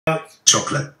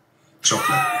Chocolate.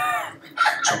 Chocolate.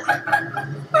 Chocolate.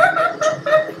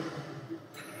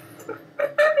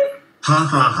 Ha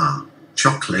ha ha.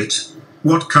 Chocolate?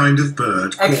 What kind of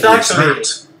bird call is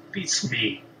that? Beats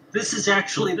me. This is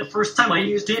actually the first time I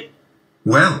used it.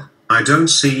 Well, I don't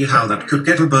see how that could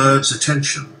get a bird's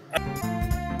attention.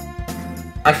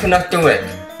 I cannot do it.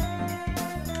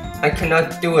 I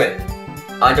cannot do it.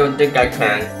 I don't think I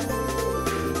can.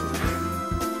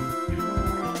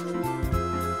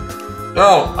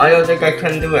 No, I don't think I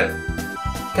can do it.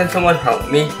 Can someone help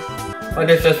me? What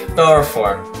is the star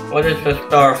for? What is the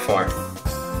star for?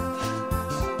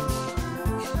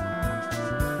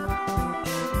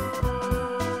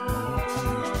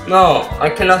 No, I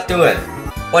cannot do it.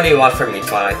 What do you want from me,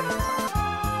 Twilight?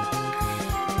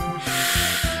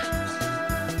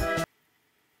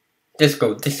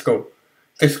 Disco, disco.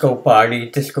 Disco party,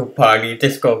 disco party,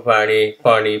 disco party,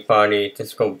 party, party,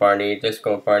 disco party,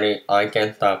 disco party. I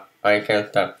can't stop. I can't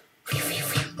stop.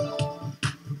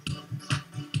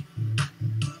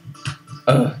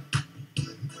 Ugh.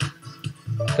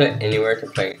 Click anywhere to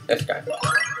play this guy.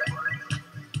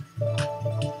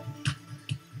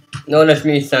 No, that's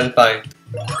me, senpai.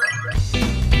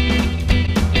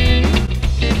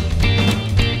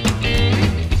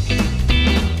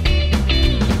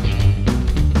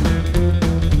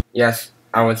 Yes,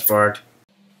 I was bored.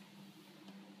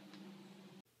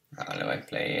 How do I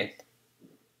play it?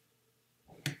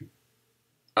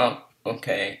 Oh,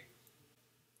 okay.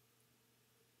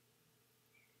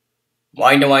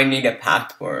 Why do I need a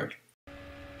password?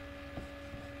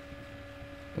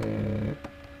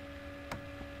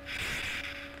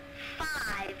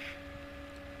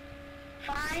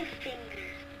 Five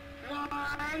fingers.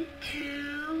 1,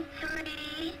 2,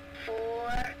 3,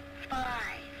 4, 5.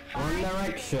 One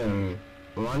Direction.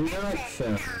 One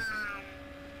Direction.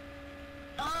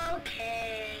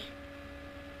 Okay.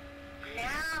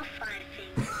 Now 5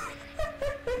 fingers.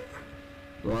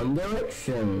 One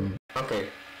Direction. Okay.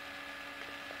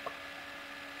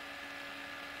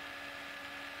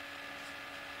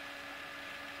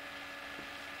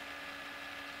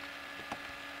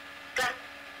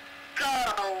 Go.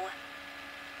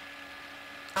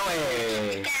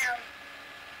 Away. Down.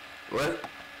 What?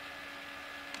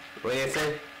 What do you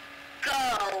say? Go.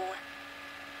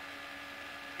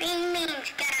 Green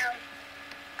means down.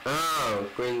 Oh,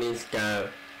 green means go.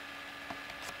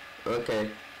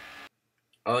 Okay.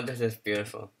 Oh, this is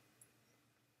beautiful.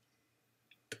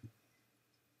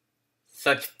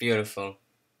 Such beautiful.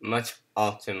 Much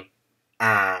awesome.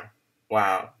 Ah,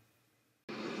 wow.